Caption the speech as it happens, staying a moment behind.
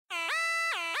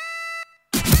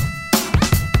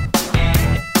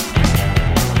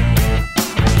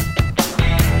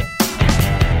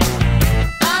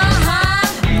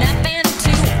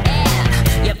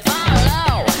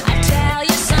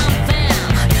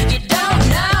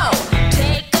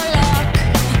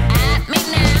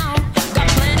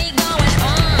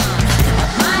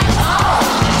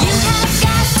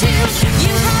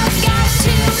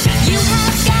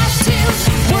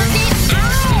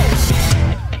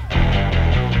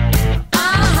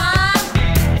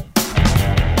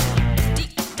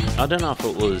I don't know if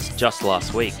it was just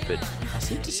last week, but I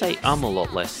seem to say a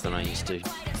lot less than I used to.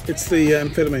 It's the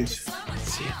amphetamines.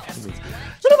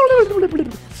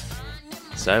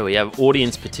 So we have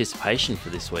audience participation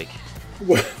for this week.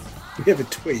 Well, we have a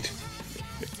tweet.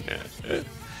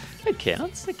 It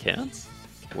counts.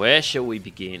 Where shall we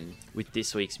begin with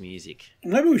this week's music?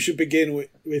 Maybe we should begin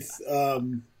with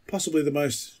possibly the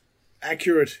most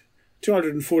accurate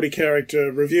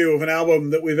 240-character review of an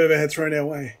album that we've ever had thrown our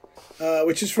way,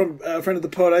 which is from a friend of the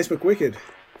pod, Ace McWicked,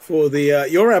 for the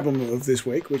your album of this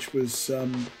week, which was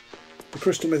the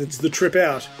Crystal Method's The Trip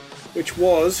Out, which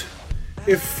was,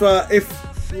 if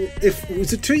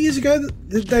was it 2 years ago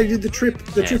that they did the trip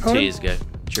home? 2 years ago,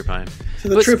 Trip Home. So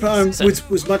the trip home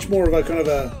was much more of a kind of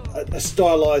a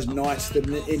stylised night that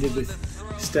ended with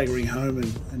staggering home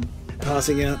and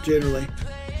passing out generally.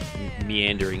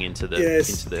 Meandering into the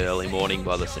early morning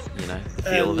by the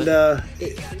feel of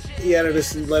it. He added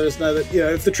us and let us know that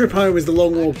if the trip home is the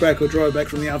long walk back or drive back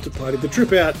from the after party, the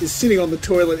trip out is sitting on the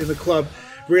toilet in the club,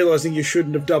 realising you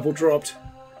shouldn't have double dropped.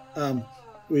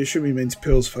 We assume he means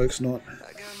pills, folks, not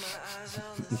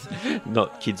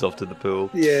kids off to the pool.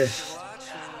 Yeah.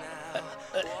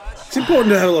 It's important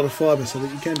to have a lot of fibre so that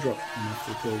you can drop enough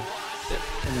to the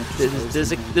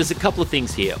pool. There's a couple of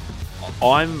things here.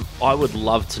 I would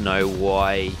love to know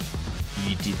why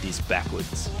you did this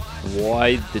backwards.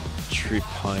 Why the trip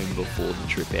home before the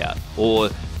trip out? Or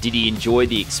did he enjoy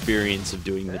the experience of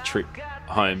doing the trip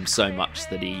home so much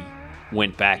that he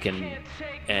went back and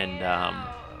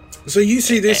So you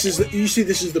see this as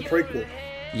the prequel?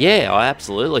 Yeah, I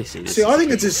absolutely see this. See, I think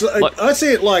it's I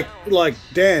see it like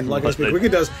Dan, like Ace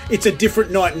McWicked does. It's a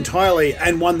different night entirely,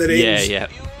 and one that ends. Yeah.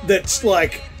 That's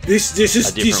like this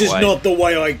is not the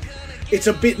way I. It's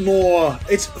a bit more.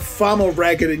 It's far more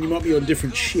ragged, and you might be on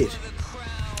different shit.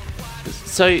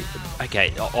 So,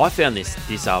 okay, I found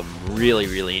this album really,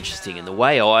 really interesting, and the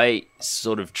way I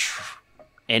sort of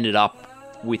ended up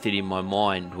with it in my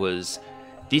mind was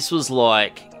this was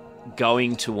like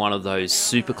going to one of those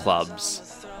super clubs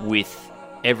with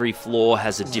every floor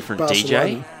has a different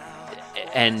Barcelona. DJ,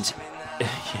 and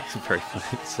very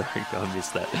funny. Sorry, I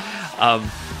missed that.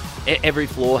 Every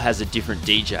floor has a different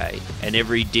DJ, and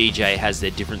every DJ has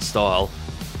their different style,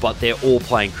 but they're all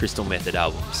playing Crystal Method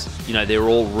albums. They're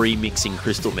all remixing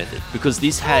Crystal Method because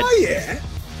this had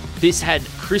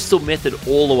Crystal Method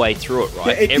all the way through it,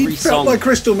 right? Yeah, it felt like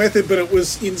Crystal Method, but it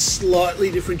was in slightly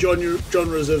different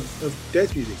genres of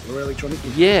dance music or electronic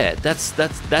music. Yeah, that's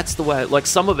the way. Like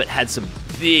some of it had some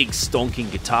big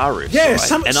stonking guitar riffs. Yeah, right?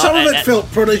 some of it felt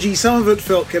Prodigy, some of it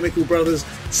felt Chemical Brothers,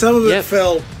 some of it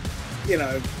felt,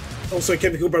 also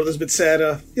Chemical Brothers, but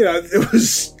sadder. It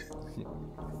was.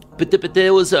 But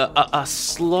there was a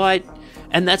slight.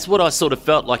 And that's what I sort of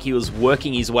felt like he was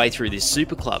working his way through this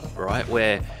super club, right?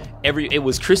 Where it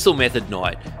was Crystal Method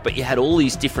night, but you had all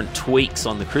these different tweaks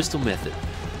on the Crystal Method.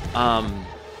 I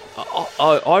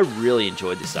really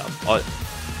enjoyed this album.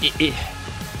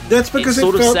 That's because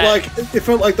it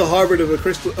felt like the hybrid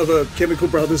of a Chemical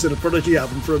Brothers and a Prodigy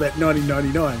album for about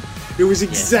 1999. It was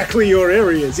exactly your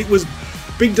areas. It was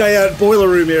big day out boiler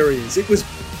room areas. It was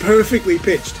perfectly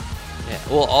pitched. Yeah.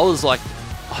 Well, I was like,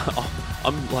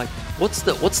 I'm like, what's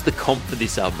the comp for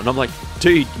this album? And I'm like,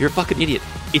 dude, you're a fucking idiot.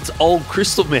 It's old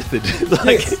Crystal Method.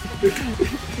 Yes.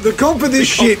 The comp for this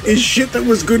shit is shit that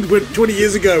was good 20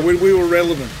 years ago when we were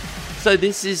relevant. So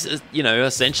this is,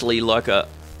 essentially like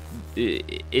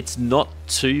it's not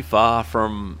too far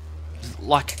from,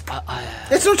 like...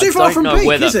 it's not too far from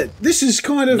peak, is it? This is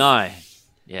kind of... No.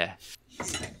 Yeah.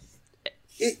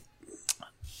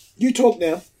 You talk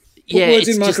now. Put words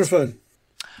in microphone.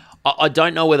 I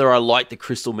don't know whether I like the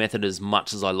Crystal Method as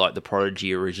much as I like the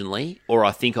Prodigy originally, or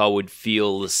I think I would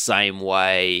feel the same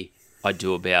way I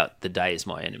do about The Day Is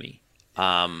My Enemy.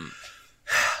 I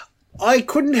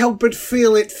couldn't help but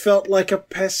feel it felt like a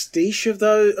pastiche of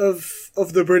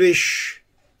the British.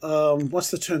 What's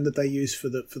the term that they use for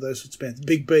those sorts of bands?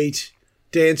 Big beat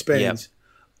dance bands.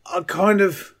 Yep. I kind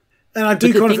of, and I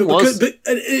do kind of, but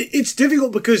it's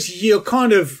difficult because you're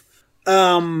kind of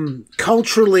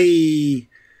culturally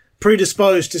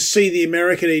predisposed to see the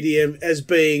American EDM as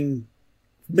being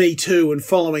Me Too and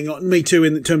following on. Me Too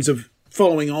in terms of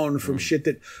following on from shit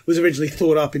that was originally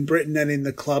thought up in Britain and in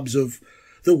the clubs of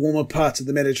the warmer parts of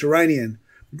the Mediterranean,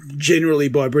 generally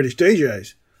by British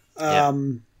DJs.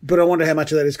 But I wonder how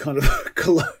much of that is kind of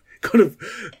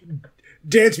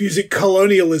dance music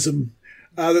colonialism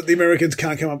that the Americans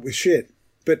can't come up with shit.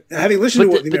 But having listened to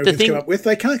what the Americans come up with,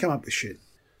 they can't come up with shit.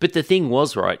 But the thing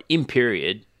was, right, in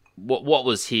period, what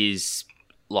was his,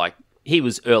 like, he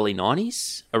was early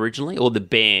 90s originally, or the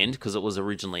band, because it was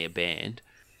originally a band.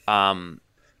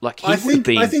 Like he I would have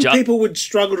been. I think people would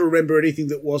struggle to remember anything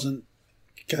that wasn't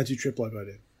Country Triple by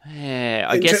then. Yeah,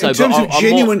 I guess so. In terms of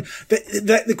genuine, more...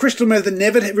 the Crystal Method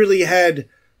never really had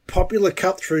popular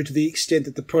cut through to the extent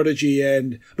that the Prodigy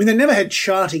and they never had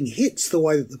charting hits the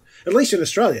way that at least in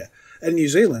Australia and New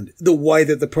Zealand, the way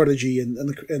that the Prodigy and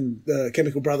the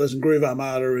Chemical Brothers and Groove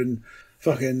Armada and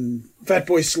fucking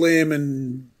Fatboy Slim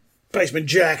and Basement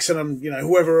Jackson and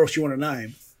whoever else you want to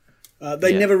name,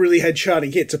 they never really had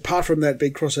charting hits apart from that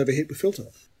big crossover hit with Filter,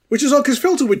 which is odd because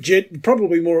Filter were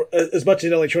probably more as much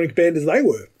an electronic band as they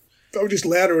were. They were just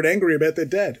louder and angry about their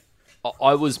dad.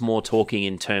 I was more talking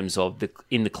in terms of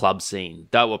in the club scene.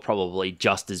 They were probably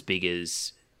just as big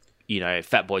as,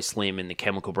 Fatboy Slim and the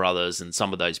Chemical Brothers and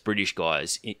some of those British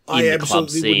guys in the club scene. I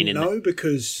absolutely wouldn't know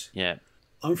because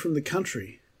I'm from the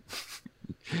country.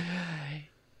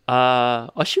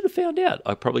 I should have found out.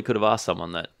 I probably could have asked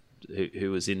someone that who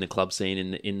was in the club scene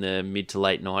in the mid to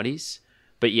late 90s.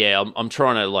 But yeah, I'm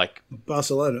trying to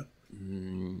Barcelona.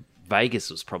 Vegas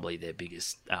was probably their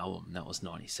biggest album. That was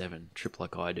 97. Trip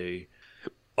Like I Do.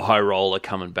 High Roller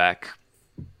coming back.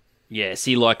 Yeah,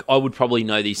 see, I would probably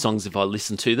know these songs if I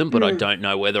listened to them, but I don't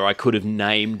know whether I could have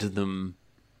named them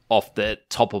off the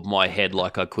top of my head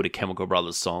like I could a Chemical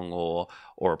Brothers song or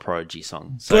a Prodigy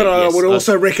song. So, but I would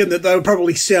also reckon that they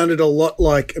probably sounded a lot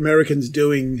like Americans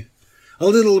doing a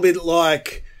little bit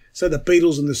like, so the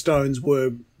Beatles and the Stones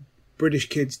were British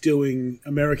kids doing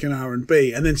American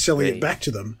R&B and then selling it back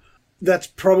to them. That's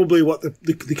probably what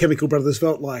the Chemical Brothers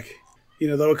felt like. They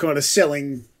were kind of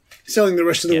selling the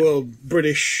rest of the world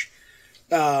British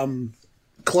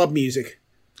club music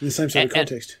in the same sort of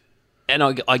context. And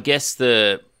I guess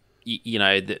if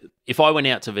I went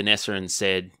out to Vanessa and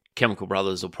said Chemical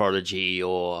Brothers or Prodigy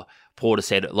or Porter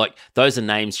said, those are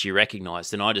names she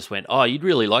recognised, and I just went, oh, you'd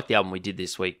really like the album we did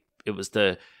this week. It was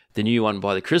the new one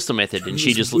by the Crystal Method, and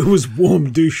it was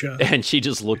Warm Dusha. And she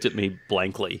just looked at me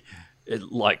blankly.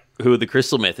 Who are the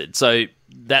Crystal Method? So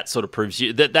that sort of proves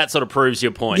that sort of proves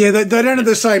your point. Yeah, they don't have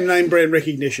the same name brand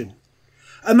recognition,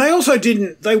 and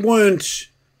they weren't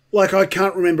I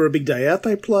can't remember a Big Day Out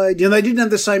they played. They didn't have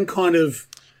the same kind of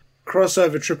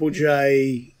crossover Triple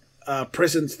J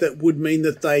presence that would mean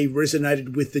that they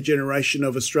resonated with the generation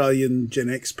of Australian Gen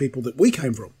X people that we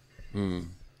came from.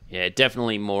 Yeah,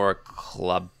 definitely more a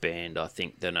club band, I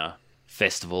think, than a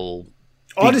festival.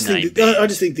 I just think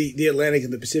the Atlantic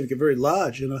and the Pacific are very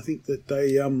large, and I think that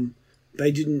they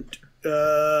didn't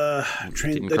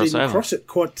cross it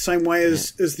quite the same way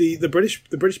as the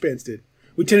British bands did.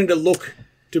 We tended to look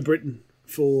to Britain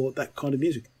for that kind of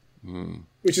music,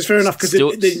 which is fair enough because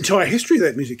the entire history of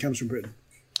that music comes from Britain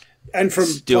and from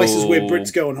places where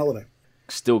Brits go on holiday.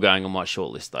 Still going on my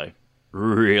shortlist though.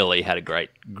 Really had a great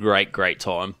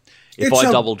time. If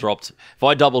I double dropped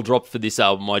for this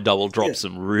album, I double dropped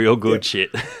some real good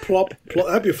shit. Plop.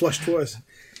 I hope you flushed twice.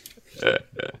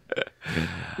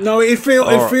 No, it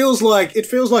feels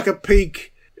like a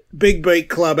peak big beat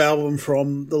club album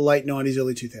from the late 90s,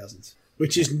 early 2000s,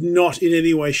 which is not in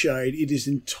any way shade. It is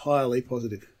entirely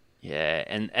positive. Yeah,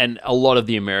 and a lot of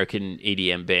the American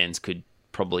EDM bands could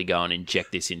probably go and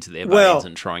inject this into their veins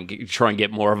and try and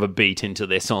get more of a beat into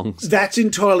their songs. That's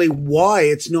entirely why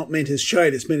it's not meant as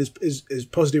shade. It's meant as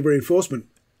positive reinforcement,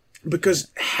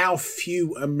 because how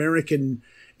few American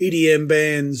EDM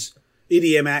bands,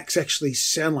 EDM acts actually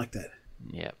sound like that.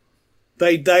 Yeah,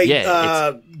 they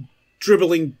are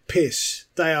dribbling piss.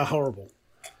 They are horrible.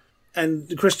 And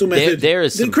the Crystal Method,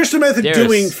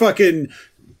 doing fucking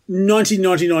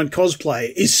 1999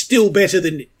 cosplay is still better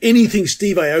than anything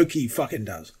Steve Aoki fucking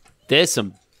does. There's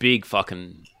some big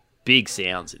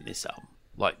sounds in this album.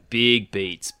 Like big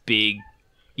beats, big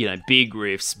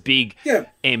riffs, big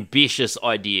ambitious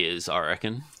ideas, I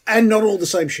reckon. And not all the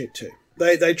same shit too.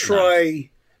 They try... No.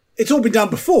 It's all been done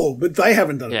before, but they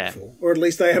haven't done it before. Or at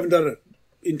least they haven't done it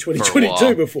in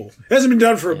 2022 before. It hasn't been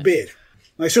done for a bit.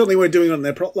 They certainly weren't doing it on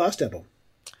their last album.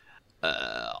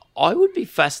 I would be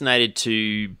fascinated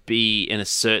to be in a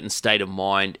certain state of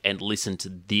mind and listen to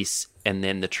this and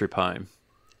then the trip home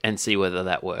and see whether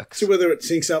that works. See whether it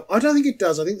syncs up. I don't think it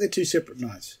does. I think they're two separate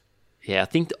nights. Yeah,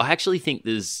 I actually think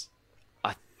there's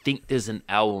an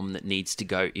album that needs to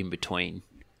go in between.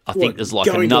 I think there's like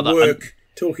going another to work,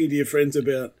 talking to your friends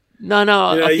about no,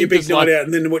 your big night out,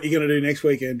 and then what you're going to do next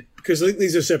weekend. Because I think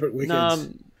these are separate weekends.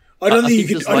 I don't think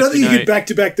you could back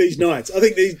to back these nights. I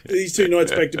think these two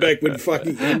nights back to back would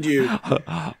fucking end you.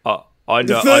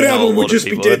 The third album would just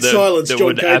be dead silence,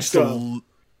 John Cage style.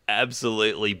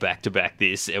 Absolutely back to back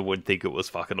this, and would think it was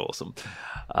fucking awesome.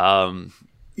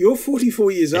 You're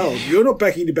 44 years old. You're not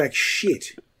backing to back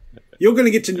shit. You're going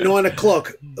to get to 9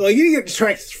 o'clock. Like, you're going to get to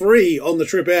track 3 on the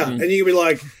trip out, and you're going to be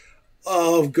like,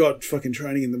 oh, I've got fucking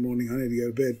training in the morning. I need to go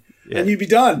to bed. Yeah. And you'd be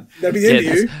done. That'd be the end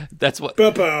of you. That's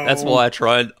why I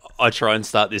try and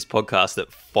start this podcast at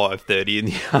 5:30 in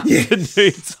the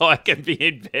afternoon so I can be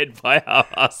in bed by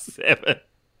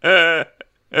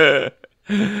 7:30.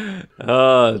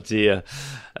 Oh dear,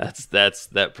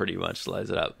 that pretty much slows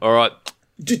it up. All right,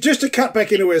 just to cut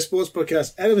back into our sports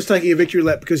podcast, Adam was taking a victory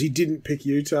lap because he didn't pick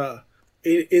Utah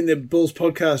in the Bulls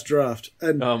podcast draft.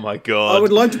 And oh my god, I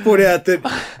would like to point out that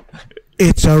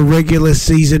it's a regular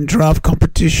season draft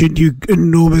competition, you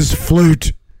enormous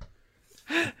flute.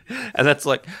 And that's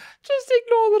like, just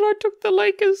ignore that I took the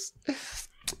Lakers.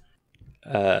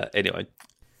 Anyway,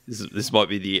 this might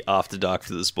be the after dark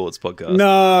for the sports podcast.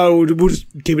 No, we'll just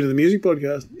keep it to the music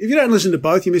podcast. If you don't listen to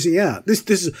both, you're missing out. This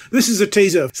is a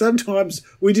teaser. Sometimes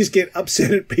we just get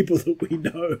upset at people that we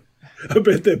know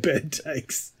about their bad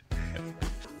takes.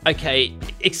 Okay,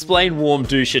 explain warm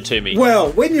doucher to me.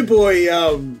 Well, when my boy,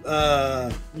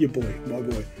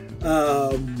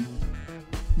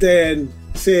 Dan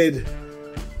said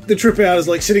the trip out is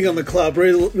like sitting on the club,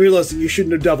 realising you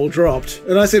shouldn't have double dropped.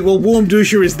 And I said, well, warm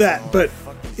doucher is that, but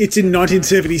it's in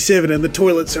 1977 and the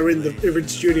toilets are in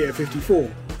Studio 54.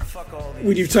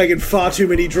 When you've taken far too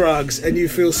many drugs and you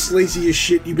feel sleazy as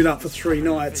shit, you've been up for 3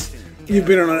 nights. You've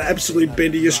been on an absolute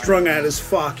bender. You're strung out as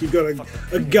fuck. You've got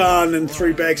a gun and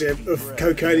 3 bags of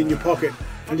cocaine in your pocket,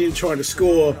 and you're trying to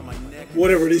score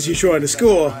whatever it is you're trying to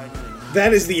score.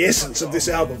 That is the essence of this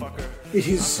album. It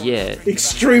is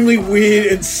extremely weird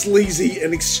and sleazy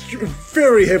and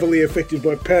very heavily affected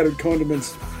by powdered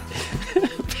condiments.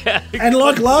 And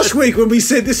like last week when we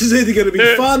said this is either going to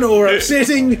be fun or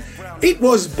upsetting, it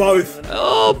was both.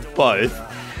 Oh, both.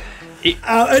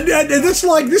 And it's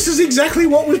like, this is exactly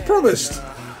what was promised.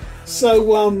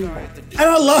 So, and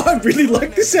I really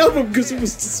liked this album because it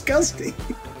was disgusting.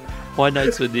 My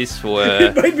notes for this were...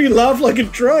 It made me laugh like a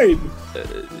train.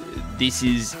 This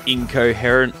is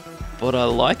incoherent, but I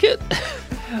like it.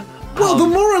 Well, the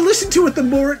more I listened to it, the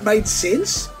more it made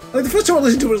sense. Like, the first time I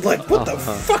listened to it was like, what the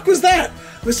fuck was that?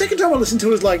 The second time I listened to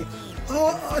it was like,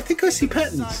 oh, I think I see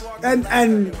patterns. And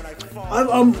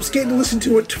I'm scared to listen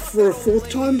to it for a 4th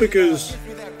time because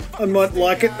I might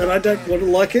like it and I don't want to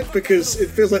like it because it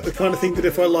feels like the kind of thing that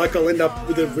if I like, I'll end up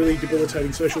with a really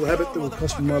debilitating social habit that will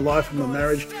cost me my life and my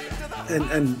marriage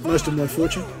and most of my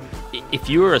fortune. If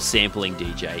you were a sampling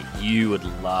DJ, you would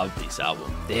love this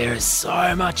album. There is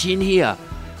so much in here.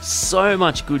 So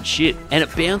much good shit. And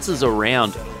it bounces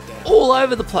around all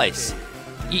over the place.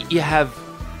 You have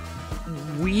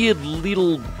weird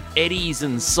little eddies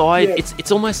and side. Yeah.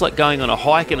 It's almost like going on a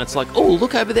hike and it's like, oh,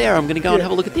 look over there. I'm going to go and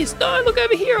have a look at this. No, look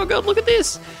over here. I'll go and look at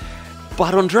this.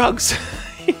 But on drugs.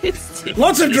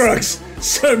 Lots of drugs.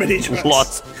 So many drugs.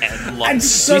 Lots and lots. And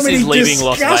so this many is leaving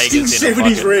disgusting Las Vegas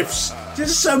 70s riffs.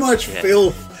 Just so much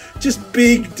filth. Just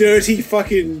big, dirty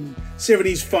fucking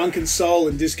 70s funk and soul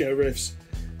and disco riffs.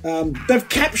 They've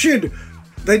captured...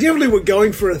 They definitely were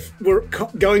going for a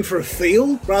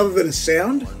feel rather than a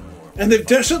sound. And they've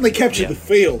certainly captured the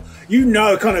feel. You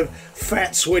know, kind of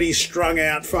fat, sweaty, strung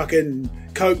out, fucking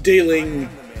coke dealing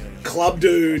club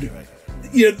dude.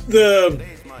 You know,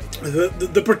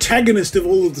 the protagonist of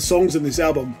all of the songs in this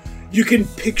album. You can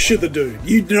picture the dude.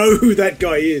 You know who that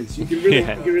guy is. You can really, you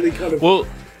can really kind of. Well,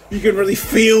 you can really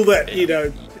feel that. You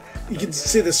know, you can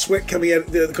see the sweat coming out.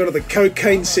 The kind of the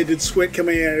cocaine scented sweat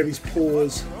coming out of his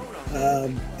pores.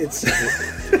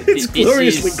 It's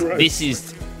gloriously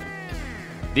gross.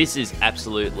 This is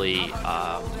absolutely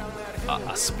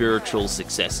a spiritual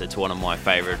successor to one of my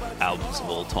favourite albums of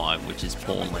all time, which is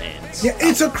Pornland's. Yeah,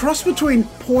 it's a cross between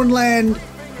Pornland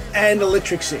and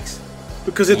Electric Six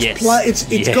because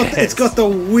it's got the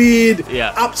weird,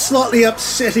 slightly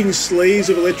upsetting sleaze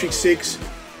of Electric Six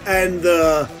and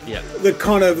the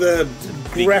kind of the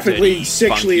big, graphically dirty,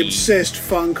 sexually funky, obsessed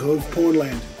funk of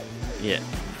Pornland. Yeah.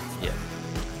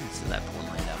 So that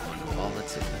Pornland album. Oh,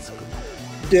 that's a good one.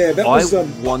 Yeah, that was.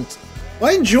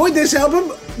 I enjoyed this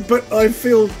album, but I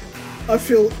feel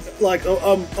like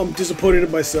I'm disappointed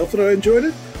in myself that I enjoyed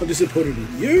it. I'm disappointed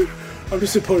in you. I'm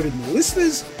disappointed in the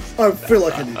listeners. I feel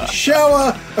like I need a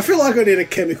shower. I feel like I need a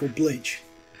chemical bleach.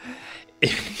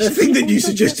 The thing that you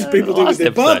suggested people do with their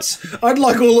butts. I'd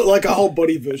like a whole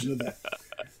body version of that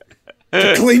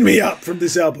to clean me up from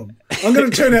this album. I'm going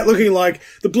to turn out looking like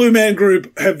the Blue Man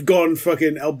Group have gone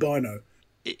fucking albino.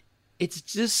 It's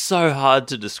just so hard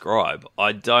to describe.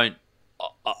 I think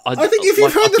if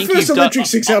you've heard the first Electric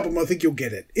Six album, I think you'll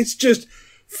get it. It's just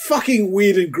fucking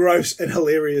weird and gross and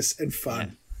hilarious and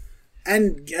fun.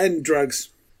 And drugs.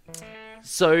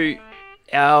 So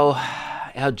our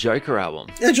Joker album.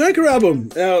 Our Joker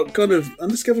album. Our kind of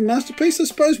undiscovered masterpiece, I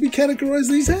suppose we categorise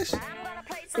these as.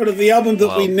 Out of the album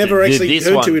that we never actually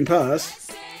heard to in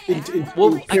past.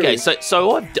 Okay,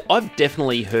 so I've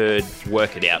definitely heard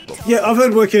Work It Out before. Yeah, I've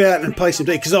heard Work It Out and Place of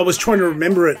D because I was trying to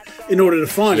remember it in order to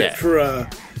find it for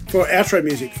outro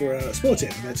music for Sports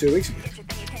Anthem about 2 weeks ago.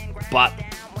 But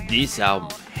this album,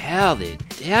 how did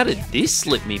this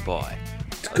slip me by?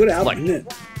 It's a good album, isn't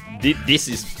it? This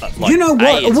is you know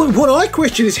what? What I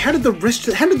question is how did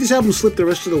this album slip the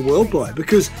rest of the world by?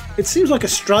 Because it seems like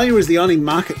Australia is the only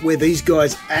market where these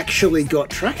guys actually got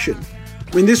traction.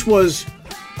 I mean, this was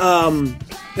an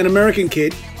American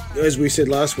kid, as we said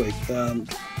last week.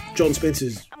 John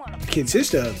Spencer's kid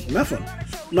sister, Muffin,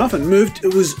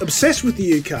 was obsessed with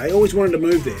the UK. Always wanted to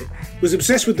move there. Was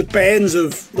obsessed with the bands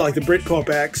of like the Britpop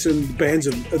acts and the bands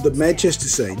of the Manchester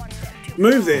scene.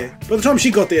 Moved there. By the time she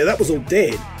got there, that was all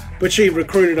dead. But she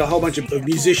recruited a whole bunch of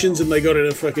musicians and they got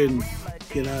into fucking,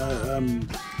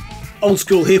 old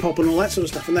school hip hop and all that sort of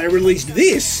stuff. And they released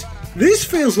this. This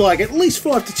feels like at least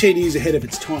 5 to 10 years ahead of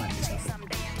its time, this album.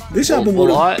 This album would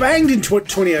have banged in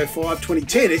 2005,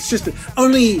 2010. It's just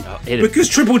because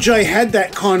Triple J had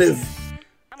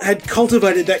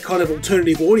cultivated that kind of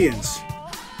alternative audience,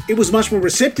 it was much more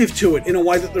receptive to it in a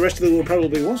way that the rest of the world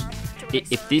probably wasn't.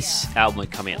 If this album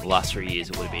had come out the last 3 years,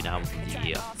 it would have been album of the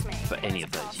year for any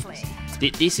of those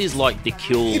years. This is like the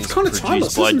Kills. It's kind of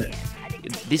timeless, isn't it?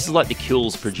 This is like the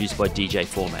Kills produced by DJ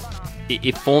Format.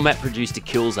 If Format produced a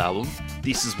Kills album,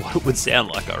 this is what it would sound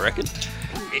like, I reckon.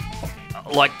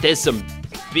 There's some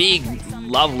big,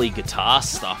 lovely guitar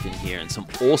stuff in here and some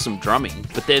awesome drumming,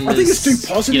 but then I think it's too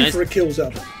positive for a Kills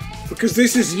album because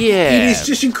this is it is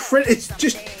just incredible. It's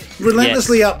just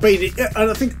relentlessly upbeat. And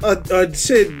I think I'd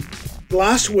said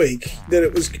last week that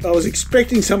I was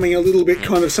expecting something a little bit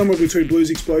kind of somewhere between Blues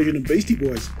Explosion and Beastie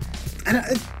Boys,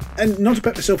 and not to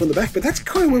pat myself on the back, but that's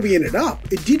kind of where we ended up.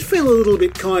 It did feel a little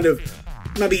bit kind of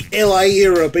maybe LA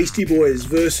era Beastie Boys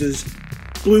versus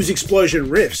Blues Explosion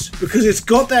riffs, because it's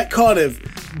got that kind of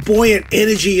buoyant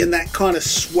energy and that kind of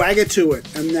swagger to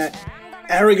it and that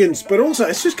arrogance, but also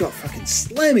it's just got fucking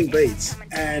slamming beats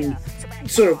and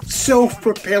sort of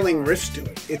self-propelling riffs to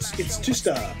it. It's just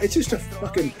a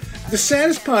fucking. The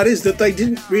saddest part is that they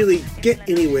didn't really get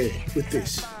anywhere with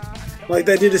this. Like,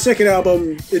 they did a second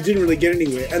album, it didn't really get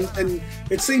anywhere, and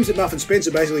it seems that Muffin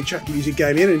Spencer basically chucked the music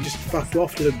game in and just fucked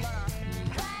off to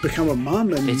become a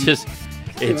mum, and it just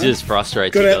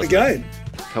frustrates. Got out the game.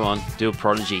 Come on, do a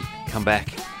Prodigy. Come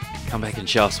back and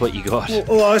show us what you got.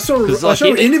 Well, I saw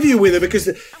an interview with her because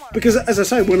as I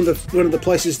say, one of the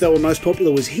places they were most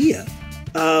popular was here.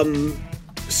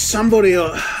 Somebody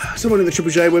on the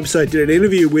Triple J website did an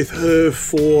interview with her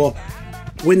for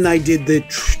when they did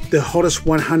the hottest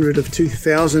 100 of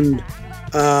 2000.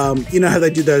 You know how they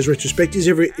did those retrospectives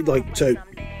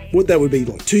what that would be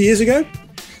like 2 years ago.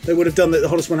 They would have done the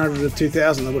hottest 100 of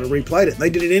 2000. They would have replayed it.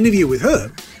 They did an interview with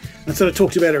her and sort of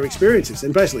talked about her experiences.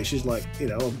 And basically, she's like,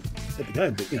 I'm at the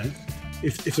game, but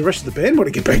if the rest of the band want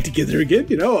to get back together again,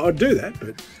 I'd do that.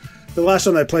 But the last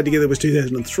time they played together was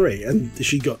 2003, and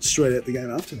she got straight out the game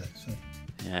after that. So.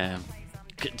 Yeah,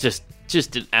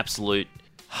 just an absolute.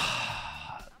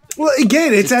 Well,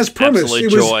 again, it's as promised.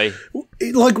 Absolute it was, joy.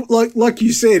 Like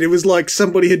you said, it was like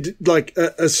somebody had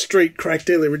a street crack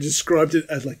dealer and described it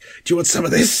as like, "Do you want some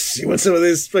of this? You want some of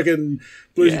this fucking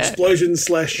Blues Explosion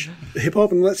 / hip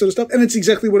hop and all that sort of stuff?" And it's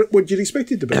exactly what you'd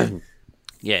expect it to be.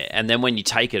 Yeah, and then when you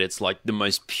take it, it's like the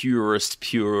most pure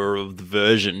of the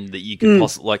version that you could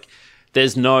possibly like.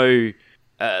 There's no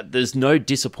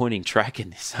disappointing track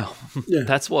in this album. Yeah.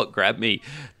 That's what grabbed me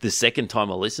the second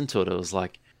time I listened to it. It was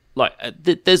like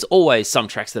there's always some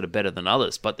tracks that are better than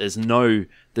others, but there's no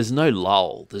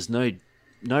lull. There's no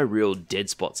real dead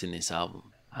spots in this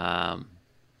album.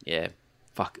 Yeah,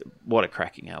 fuck, what a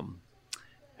cracking album.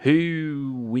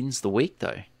 Who wins the week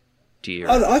though? Do you?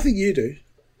 I think you do.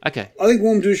 Okay. I think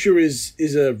Warm Dusha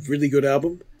is a really good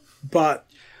album, but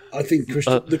I think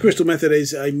the Crystal Method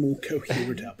is a more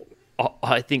coherent album.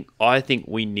 I think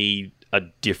we need a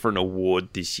different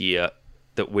award this year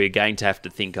that we're going to have to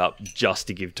think up just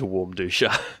to give to Warm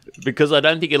Dusha, because I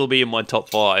don't think it'll be in my top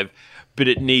 5, but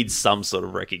it needs some sort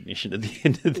of recognition at the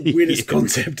end of the year. Weirdest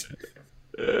concept.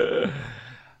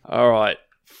 All right.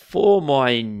 For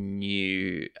my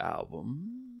new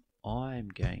album, I'm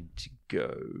going to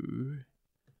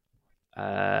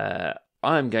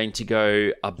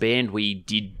go a band we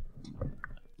did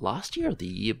last year or the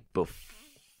year before.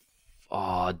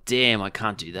 Oh, damn, I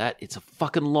can't do that. It's a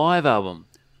fucking live album.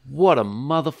 What a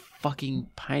motherfucking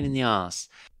pain in the ass.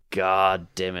 God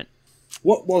damn it.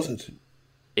 What was it?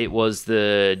 It was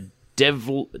the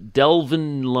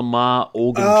Delvin Lamar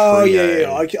Organ Trio. Oh,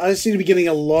 yeah. I seem to be getting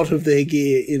a lot of their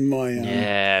gear in my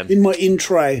in my in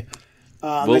tray.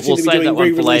 They seem to be save that doing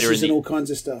one for later re-releases and all kinds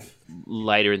of stuff.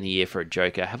 Later in the year for a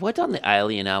Joker. Have I done the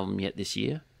Alien album yet this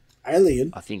year?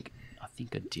 Alien? I think I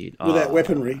did. With that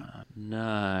weaponry?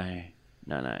 No.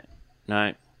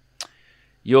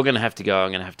 You're going to have to go. I'm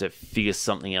going to have to figure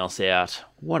something else out.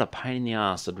 What a pain in the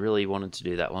ass. I'd really wanted to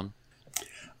do that one.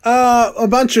 A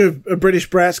bunch of British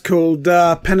brats called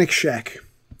Panic Shack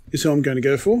is who I'm going to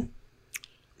go for.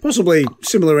 Possibly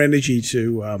similar energy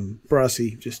to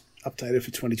Brassy, just updated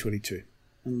for 2022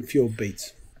 and fewer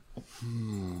beats.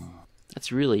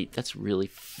 That's really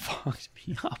fucked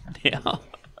me up now.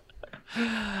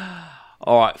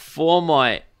 All right, for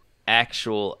my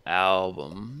actual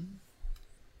album,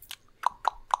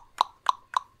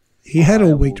 he had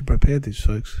all week to prepare this,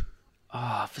 folks.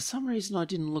 For some reason I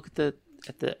didn't look at the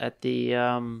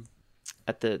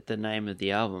name of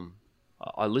the album.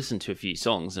 I listened to a few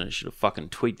songs and it should have fucking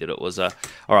tweaked that it was a.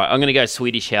 All right, I'm going to go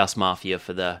Swedish House Mafia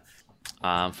for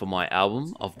my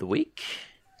album of the week.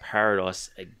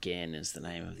 Paradise Again is the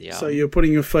name of the album. So you're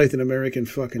putting your faith in American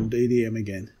fucking DDM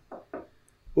again.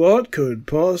 What could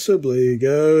possibly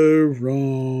go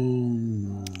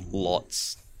wrong?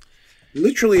 Lots.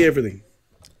 Literally everything.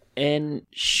 And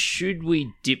should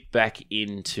we dip back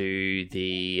into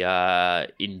the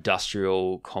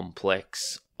industrial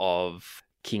complex of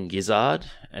King Gizzard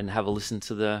and have a listen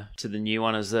to the new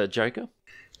one as a Joker?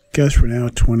 Goes for an hour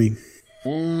 20.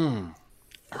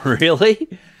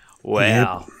 Really?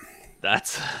 Wow. Yep.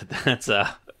 That's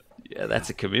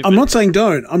a commitment. I'm not saying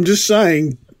don't. I'm just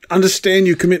saying understand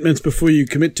your commitments before you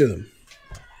commit to them.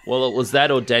 Well, it was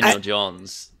that or Daniel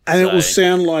Johns. And it will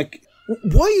sound like...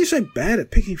 Why are you so bad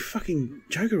at picking fucking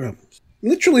Joker albums?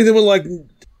 Literally, there were like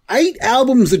 8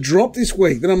 albums that dropped this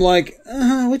week. Then I'm like,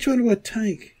 which one do I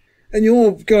take? And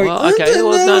you're going, I don't know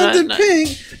what to pick.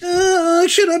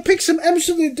 Should I pick some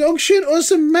absolute dog shit or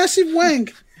some massive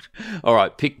wank? All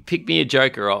right, pick me a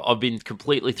Joker. I've been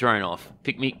completely thrown off.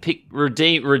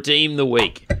 Redeem the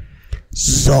week.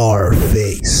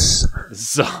 Czarface.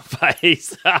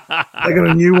 Czarface. I got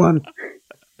a new one.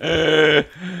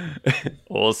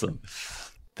 Awesome.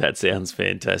 That sounds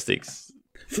fantastic.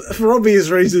 For obvious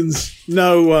reasons,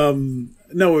 no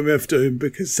MF to him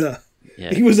because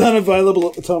he was unavailable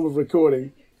at the time of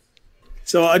recording.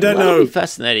 So I don't know. It'd be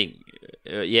fascinating.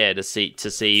 To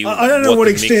see. I don't know what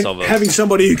the mix extent of it. having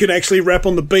somebody who can actually rap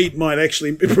on the beat might actually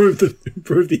improve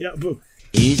the album.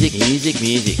 Music.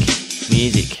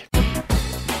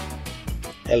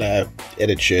 Hello,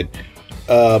 Edit Shed.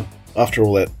 After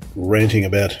all that ranting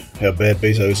about how bad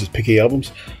Bezo is at picking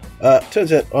albums,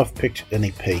 turns out I've picked an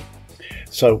EP.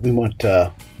 So we might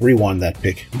rewind that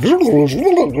pick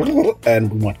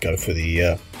and we might go for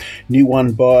the new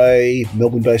one by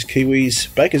Melbourne-based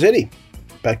Kiwis, Baker's Eddie.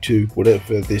 Back to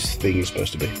whatever this thing is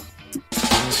supposed to be.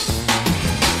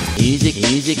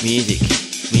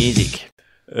 Music.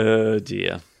 Oh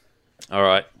dear. All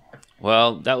right.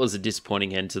 Well, that was a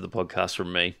disappointing end to the podcast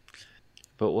from me.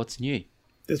 But what's new?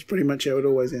 That's pretty much how it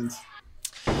always ends.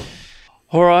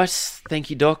 All right.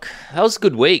 Thank you, Doc. That was a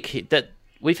good week.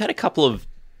 We've had a couple of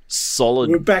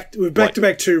solid. We're back to back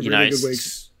 2 really good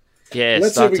weeks. Yeah,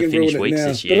 let's see if start we to can finish ruin it weeks now.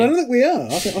 this year. But I don't think we are.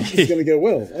 I think it's going to go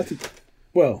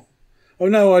well. I've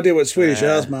no idea what Swedish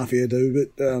House Mafia do,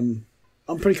 but I'm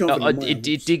pretty confident.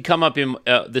 It did come up in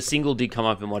the single did come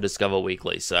up in my Discover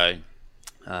Weekly, so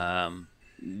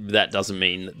that doesn't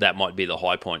mean that might be the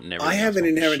high point and everything. I have an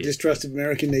inherent distrust of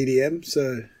American EDM,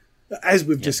 so as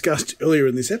we've discussed earlier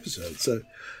in this episode, so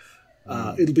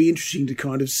it'll be interesting to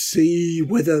kind of see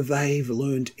whether they've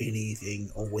learned anything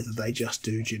or whether they just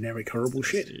do generic horrible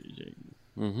shit.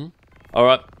 Mm-hmm. All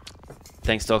right,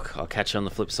 thanks, Doc. I'll catch you on the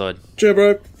flip side. Ciao,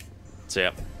 bro. See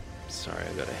ya. Sorry,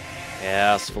 I got a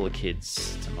house full of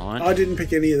kids tonight. I didn't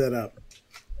pick any of that up.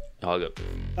 I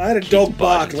had a dog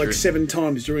bark like 7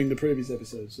 times during the previous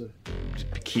episode. So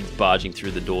kids barging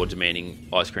through the door demanding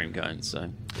ice cream cones.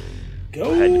 So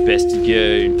go. I had the best to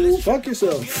go. Fuck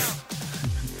yourself.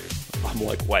 I'm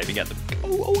like waving at them.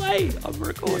 Go away! I'm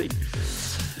recording.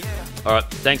 All right,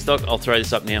 thanks, Doc. I'll throw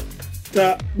this up now.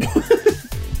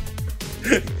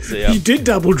 See ya. You did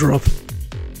double drop.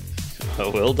 I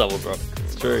will double drop.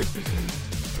 It's true.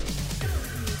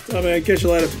 Oh man, catch you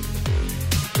later.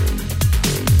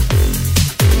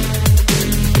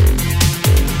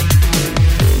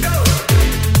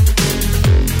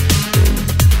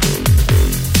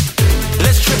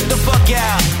 Let's trip the fuck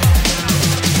out.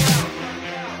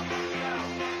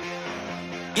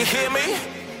 You hear me?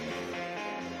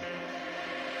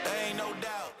 There ain't no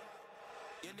doubt.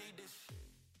 You need this.